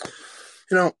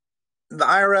You know, the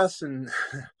IRS and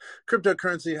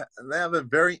cryptocurrency, they have a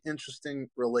very interesting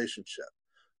relationship.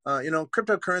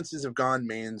 Cryptocurrencies have gone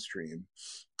mainstream.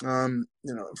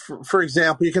 For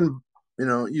example, you can,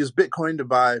 use Bitcoin to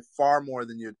buy far more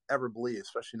than you'd ever believe,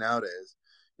 especially nowadays.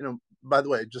 By the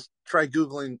way, just try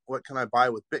Googling what can I buy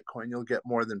with Bitcoin. You'll get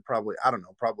more than probably, I don't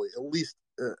know, probably at least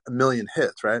a million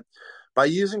hits, right? By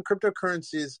using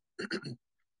cryptocurrencies,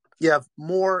 you have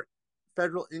more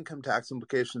federal income tax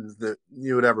implications that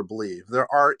you would ever believe.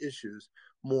 There are issues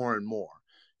more and more.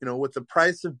 With the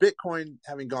price of Bitcoin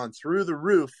having gone through the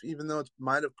roof, even though it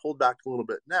might have pulled back a little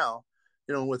bit now,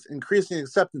 with increasing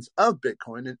acceptance of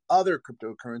Bitcoin and other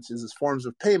cryptocurrencies as forms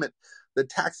of payment, the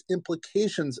tax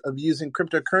implications of using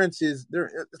cryptocurrencies,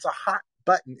 it's a hot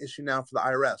button issue now for the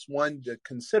IRS, one to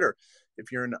consider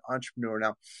if you're an entrepreneur.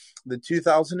 Now, the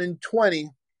 2020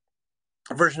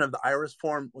 version of the IRS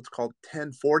form, what's called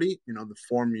 1040, the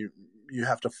form you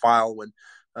have to file when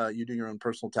you do your own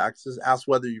personal taxes, asks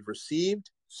whether you've received,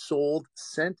 sold,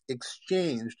 sent,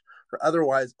 exchanged, or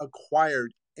otherwise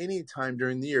acquired any time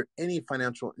during the year any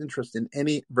financial interest in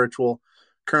any virtual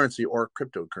currency or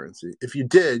cryptocurrency. If you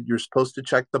did, you're supposed to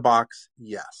check the box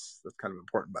yes. That's kind of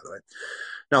important, by the way.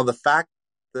 Now, the fact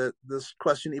that this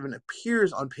question even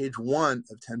appears on page 1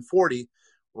 of 1040,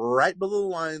 right below the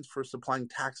lines for supplying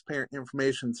taxpayer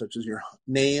information such as your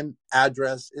name,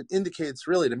 address, it indicates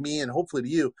really to me and hopefully to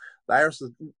you, the IRS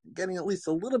is getting at least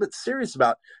a little bit serious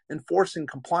about enforcing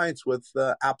compliance with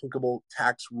the applicable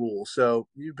tax rules. So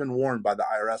you've been warned by the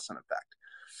IRS in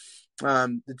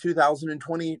effect. The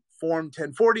 2020 Form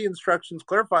 1040 instructions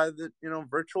clarify that,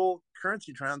 virtual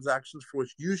currency transactions for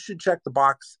which you should check the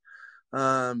box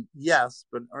yes,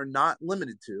 but are not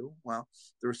limited to, well,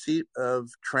 the receipt of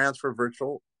transfer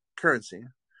virtual currency,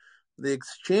 the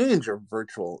exchange of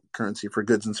virtual currency for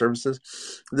goods and services,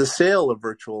 the sale of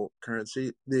virtual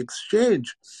currency, the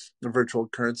exchange of virtual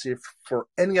currency for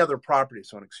any other property,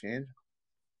 so an exchange,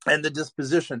 and the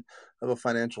disposition of a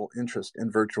financial interest in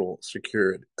virtual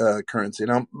secured currency.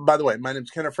 Now, by the way, my name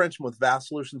is Kenneth Frenchman with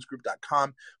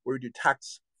VastSolutionsGroup.com, where we do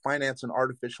tax, finance, and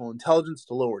artificial intelligence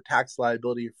to lower tax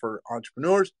liability for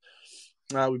entrepreneurs.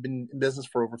 We've been in business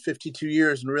for over 52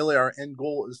 years, and really our end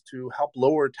goal is to help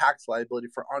lower tax liability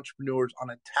for entrepreneurs on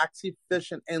a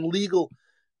tax-efficient and legal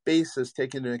basis,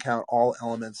 taking into account all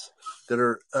elements that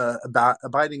are about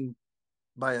abiding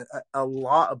by a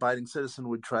law-abiding citizen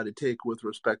would try to take with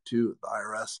respect to the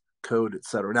IRS code, et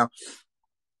cetera. Now,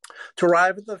 to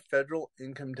arrive at the federal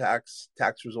income tax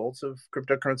results of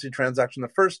cryptocurrency transaction, the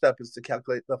first step is to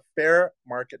calculate the fair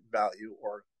market value,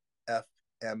 or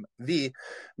FMV,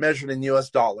 measured in US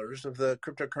dollars of the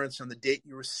cryptocurrency on the date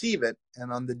you receive it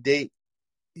and on the date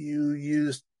you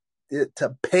use it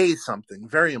to pay something.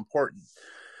 Very important.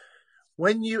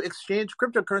 When you exchange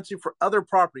cryptocurrency for other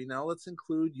property, now let's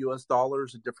include US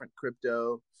dollars, a different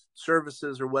crypto,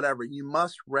 services, or whatever, you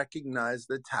must recognize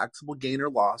the taxable gain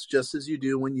or loss just as you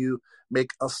do when you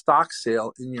make a stock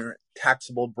sale in your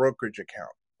taxable brokerage account.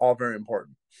 All very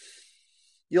important.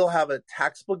 You'll have a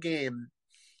taxable gain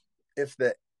if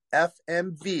the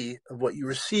FMV of what you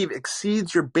receive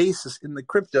exceeds your basis in the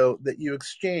crypto that you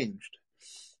exchanged.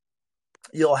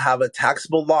 You'll have a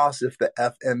taxable loss if the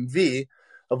FMV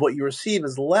of what you receive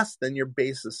is less than your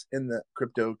basis in the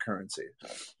cryptocurrency.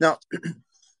 Now,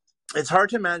 it's hard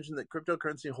to imagine that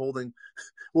cryptocurrency holding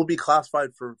will be classified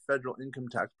for federal income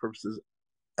tax purposes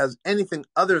as anything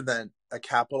other than a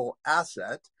capital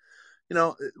asset,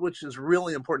 which is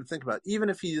really important to think about, even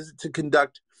if you use it to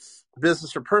conduct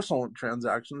business or personal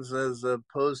transactions as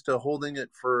opposed to holding it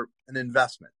for an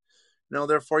investment.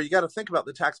 Therefore, you got to think about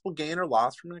the taxable gain or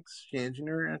loss from an exchange in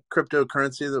your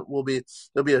cryptocurrency.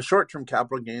 There'll be a short-term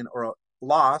capital gain or a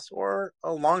loss, or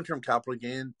a long-term capital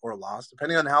gain or loss,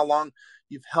 depending on how long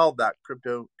you've held that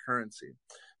cryptocurrency.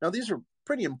 Now, these are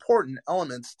pretty important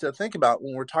elements to think about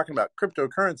when we're talking about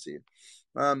cryptocurrency.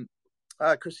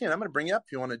 Christine, I'm going to bring you up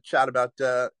if you want to chat about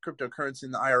cryptocurrency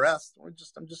and the IRS.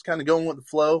 I'm just kind of going with the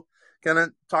flow, kind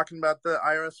of talking about the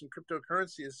IRS and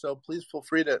cryptocurrencies. So please feel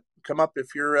free to come up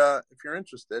if you're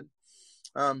interested.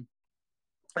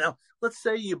 Now, let's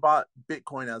say you bought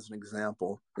Bitcoin as an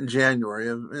example in January,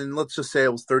 and let's just say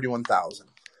it was $31,000.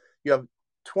 You have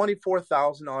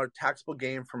 $24,000 taxable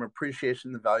gain from appreciation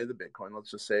in the value of the Bitcoin.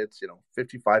 Let's just say it's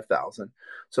 $55,000.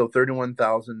 So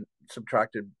 $31,000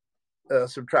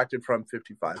 subtracted from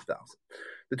 $55,000.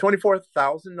 The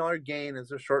 $24,000 gain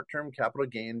is a short-term capital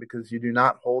gain because you do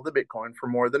not hold the Bitcoin for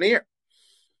more than a year.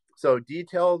 So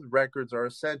detailed records are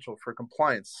essential for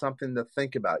compliance, something to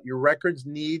think about. Your records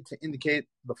need to indicate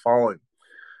the following.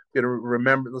 You got to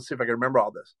remember, let's see if I can remember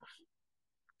all this.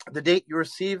 the date you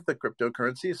receive the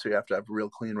cryptocurrency, so you have to have real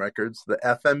clean records, the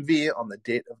FMV on the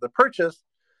date of the purchase,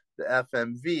 the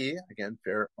FMV, again,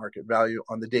 fair market value,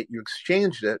 on the date you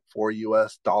exchanged it for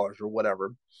US dollars or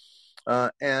whatever,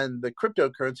 and the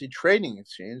cryptocurrency trading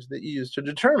exchange that you use to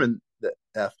determine the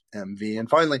FMV. And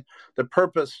finally, the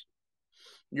purpose,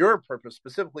 your purpose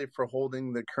specifically for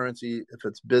holding the currency, if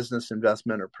it's business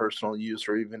investment or personal use,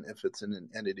 or even if it's in an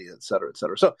entity, et cetera, et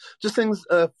cetera. So just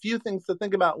a few things to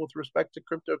think about with respect to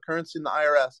cryptocurrency and the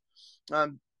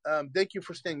IRS. Thank you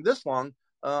for staying this long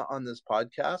on this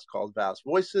podcast called Vast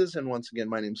Voices. And once again,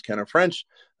 my name is Kenna French.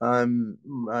 I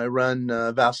run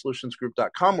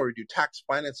vastsolutionsgroup.com, where we do tax,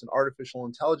 finance, and artificial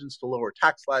intelligence to lower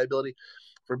tax liability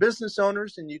for business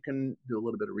owners. And you can do a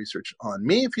little bit of research on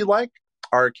me if you like.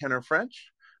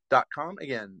 rkennafrench.com.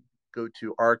 Again, go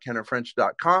to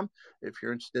rkennafrench.com if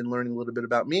you're interested in learning a little bit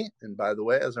about me. And by the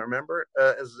way, if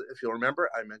you'll remember,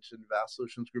 I mentioned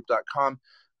vastsolutionsgroup.com.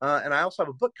 And I also have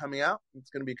a book coming out. It's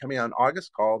going to be coming out in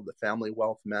August called The Family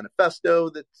Wealth Manifesto,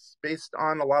 that's based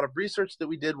on a lot of research that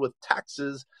we did with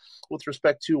taxes with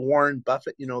respect to Warren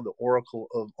Buffett, the Oracle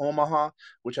of Omaha,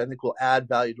 which I think will add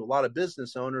value to a lot of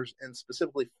business owners and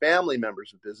specifically family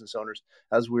members of business owners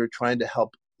as we're trying to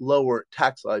help lower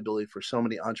tax liability for so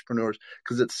many entrepreneurs,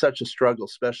 because it's such a struggle,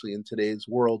 especially in today's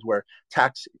world where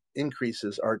tax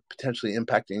increases are potentially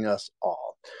impacting us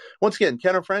all. Once again,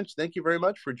 Kenna French, thank you very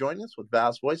much for joining us with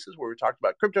Vast Voices, where we talked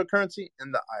about cryptocurrency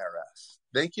and the IRS.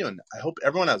 Thank you, and I hope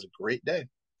everyone has a great day.